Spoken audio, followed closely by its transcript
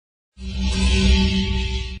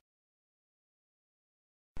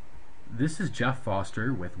This is Jeff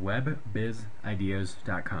Foster with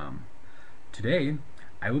WebBizIdeas.com. Today,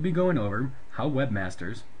 I will be going over how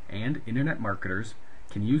webmasters and internet marketers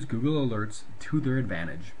can use Google Alerts to their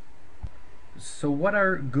advantage. So what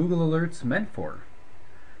are Google Alerts meant for?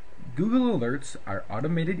 Google Alerts are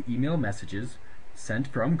automated email messages sent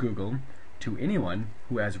from Google to anyone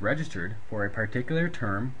who has registered for a particular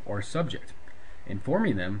term or subject,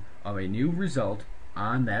 informing them of a new result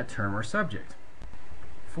on that term or subject.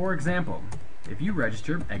 For example, if you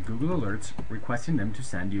register at Google Alerts requesting them to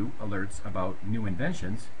send you alerts about new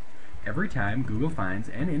inventions, every time Google finds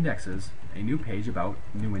and indexes a new page about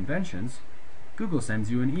new inventions, Google sends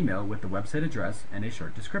you an email with the website address and a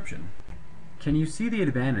short description. Can you see the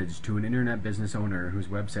advantage to an internet business owner whose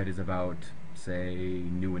website is about, say,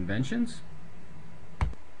 new inventions?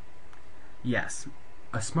 Yes,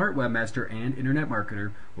 a smart webmaster and internet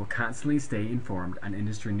marketer will constantly stay informed on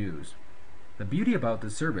industry news. The beauty about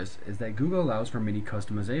this service is that Google allows for many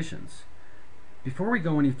customizations. Before we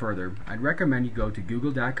go any further, I'd recommend you go to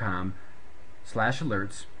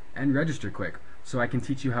google.com/alerts and register quick so I can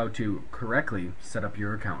teach you how to correctly set up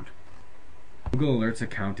your account. Google Alerts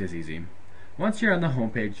account is easy. Once you're on the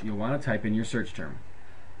homepage, you'll want to type in your search term.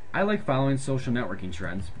 I like following social networking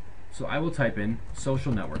trends, so I will type in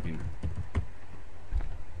social networking.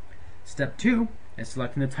 Step 2 is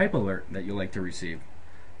selecting the type alert that you'll like to receive.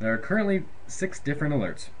 There are currently 6 different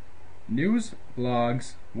alerts: news,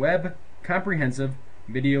 blogs, web, comprehensive,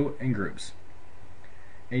 video, and groups.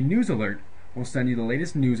 A news alert will send you the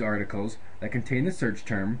latest news articles that contain the search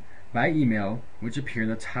term by email, which appear in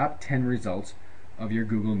the top 10 results of your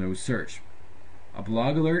Google News search. A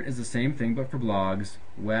blog alert is the same thing but for blogs,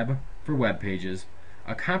 web for web pages.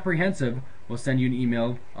 A comprehensive will send you an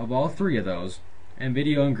email of all 3 of those, and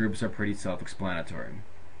video and groups are pretty self-explanatory.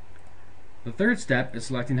 The third step is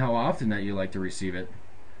selecting how often that you like to receive it.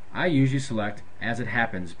 I usually select as it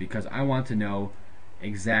happens because I want to know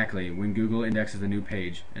exactly when Google indexes a new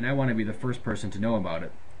page, and I want to be the first person to know about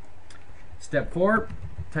it. Step 4,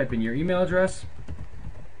 type in your email address,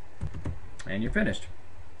 and you're finished.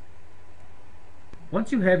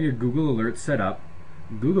 Once you have your Google Alerts set up,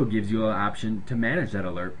 Google gives you an option to manage that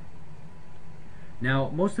alert. Now,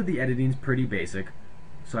 most of the editing is pretty basic,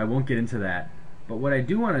 so I won't get into that. But what I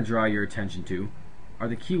do want to draw your attention to are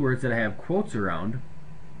the keywords that I have quotes around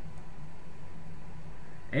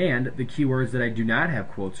and the keywords that I do not have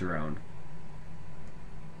quotes around.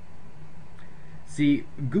 See,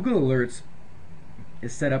 Google Alerts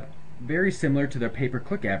is set up very similar to their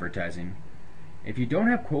pay-per-click advertising. If you don't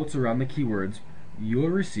have quotes around the keywords, you'll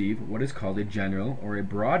receive what is called a general or a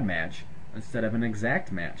broad match instead of an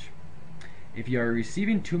exact match. If you are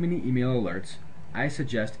receiving too many email alerts, I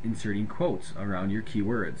suggest inserting quotes around your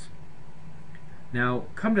keywords. Now,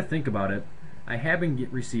 come to think about it, I have been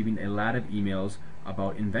receiving a lot of emails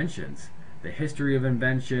about inventions, the history of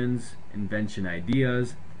inventions, invention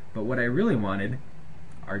ideas, but what I really wanted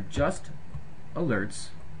are just alerts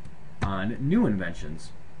on new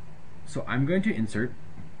inventions. So I'm going to insert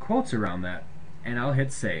quotes around that, and I'll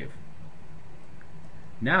hit save.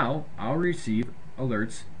 Now I'll receive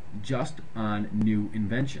alerts just on new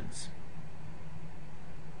inventions.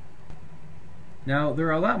 Now, there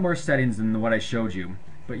are a lot more settings than what I showed you,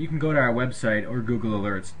 but you can go to our website or Google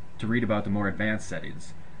Alerts to read about the more advanced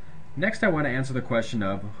settings. Next, I want to answer the question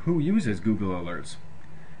of who uses Google Alerts.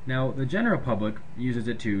 Now, the general public uses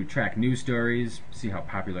it to track news stories, see how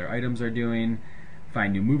popular items are doing,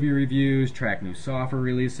 find new movie reviews, track new software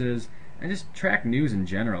releases, and just track news in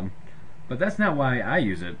general. But that's not why I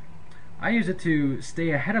use it. I use it to stay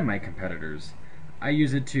ahead of my competitors. I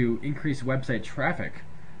use it to increase website traffic.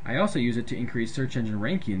 I also use it to increase search engine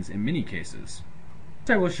rankings in many cases.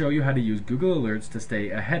 I will show you how to use Google Alerts to stay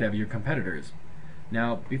ahead of your competitors.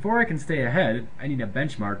 Now, before I can stay ahead, I need a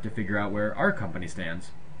benchmark to figure out where our company stands.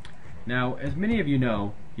 Now, as many of you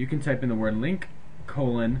know, you can type in the word link,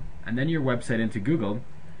 colon, and then your website into Google,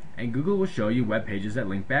 and Google will show you web pages that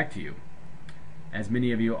link back to you. As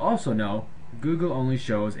many of you also know, Google only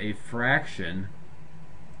shows a fraction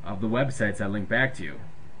of the websites that link back to you.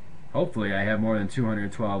 Hopefully I have more than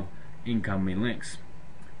 212 incoming links.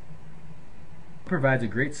 It provides a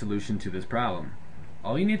great solution to this problem.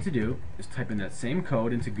 All you need to do is type in that same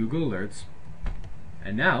code into Google Alerts,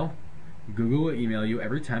 and now Google will email you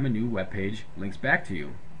every time a new web page links back to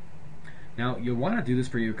you. Now, you'll want to do this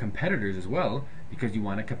for your competitors as well because you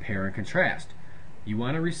want to compare and contrast. You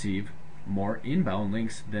want to receive more inbound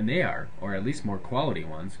links than they are, or at least more quality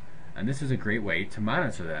ones, and this is a great way to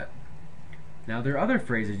monitor that. Now, there are other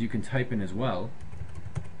phrases you can type in as well,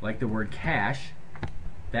 like the word cache.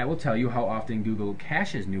 That will tell you how often Google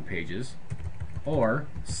caches new pages. or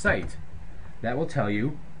site. That will tell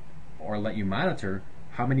you or let you monitor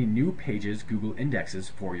how many new pages Google indexes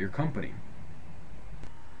for your company.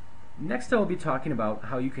 Next, I will be talking about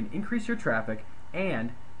how you can increase your traffic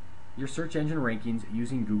and your search engine rankings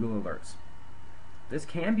using Google Alerts. This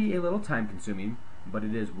can be a little time consuming, but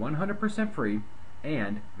it is 100% free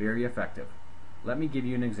and very effective. Let me give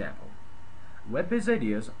you an example. WebBiz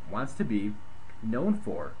Ideas wants to be known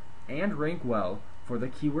for and rank well for the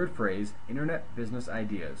keyword phrase Internet Business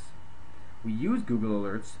Ideas. We use Google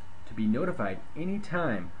Alerts to be notified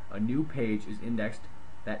anytime a new page is indexed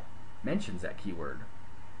that mentions that keyword.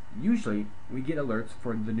 Usually, we get alerts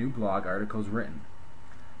for the new blog articles written.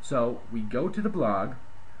 So, we go to the blog,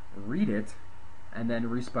 read it, and then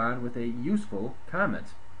respond with a useful comment.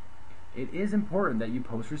 It is important that you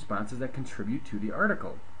post responses that contribute to the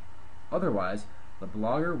article. Otherwise, the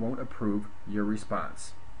blogger won't approve your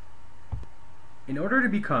response. In order to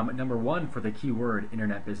become #1 for the keyword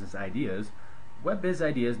Internet Business Ideas, WebBiz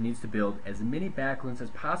Ideas needs to build as many backlinks as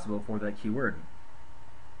possible for that keyword.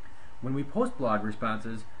 When we post blog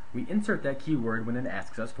responses, we insert that keyword when it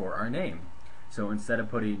asks us for our name. So instead of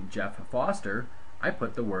putting Jeff Foster, I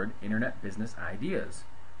put the word Internet Business Ideas.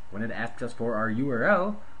 When it asks us for our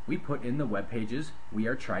URL, we put in the web pages we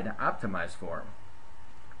are trying to optimize for.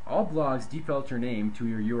 All blogs default your name to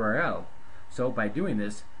your URL, so by doing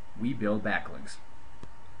this, we build backlinks.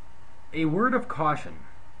 A word of caution.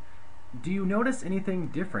 Do you notice anything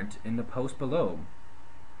different in the post below?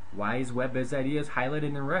 Why is WebBiz Ideas highlighted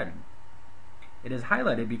in red? It is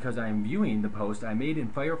highlighted because I am viewing the post I made in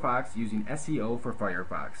Firefox using SEO for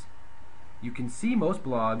Firefox. You can see most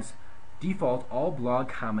blogs default all blog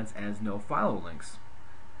comments as no follow links.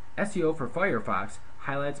 SEO for Firefox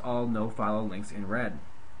highlights all no follow links in red.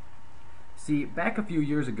 See, back a few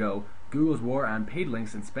years ago, Google's war on paid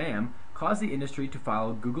links and spam caused the industry to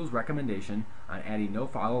follow Google's recommendation on adding no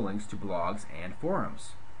follow links to blogs and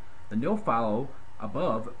forums. The no follow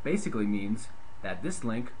above basically means that this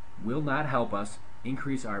link will not help us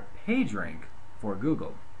increase our page rank for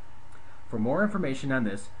Google. For more information on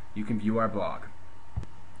this, you can view our blog.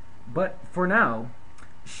 But for now,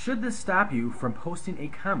 should this stop you from posting a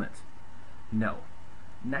comment? No.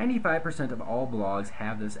 95% of all blogs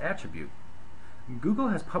have this attribute. Google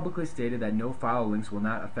has publicly stated that no follow links will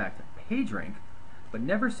not affect page rank, but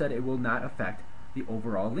never said it will not affect the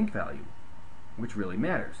overall link value, which really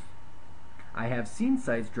matters. I have seen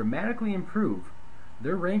sites dramatically improve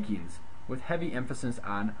their rankings with heavy emphasis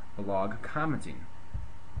on blog commenting.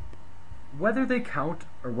 Whether they count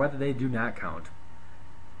or whether they do not count,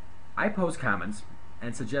 I post comments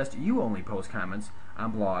and suggest you only post comments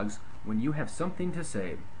on blogs when you have something to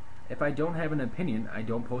say. If I don't have an opinion, I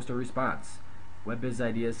don't post a response. WebBiz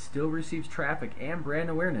Ideas still receives traffic and brand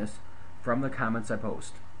awareness from the comments I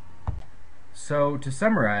post. So to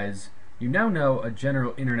summarize, you now know a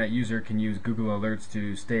general internet user can use Google Alerts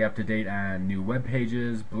to stay up to date on new web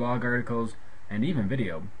pages, blog articles, and even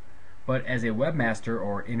video. But as a webmaster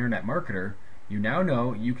or internet marketer, you now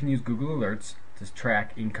know you can use Google Alerts to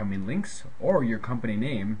track incoming links or your company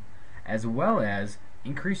name, as well as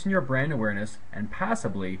increasing your brand awareness and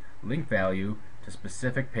possibly link value to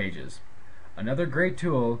specific pages. Another great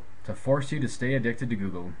tool to force you to stay addicted to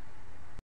Google.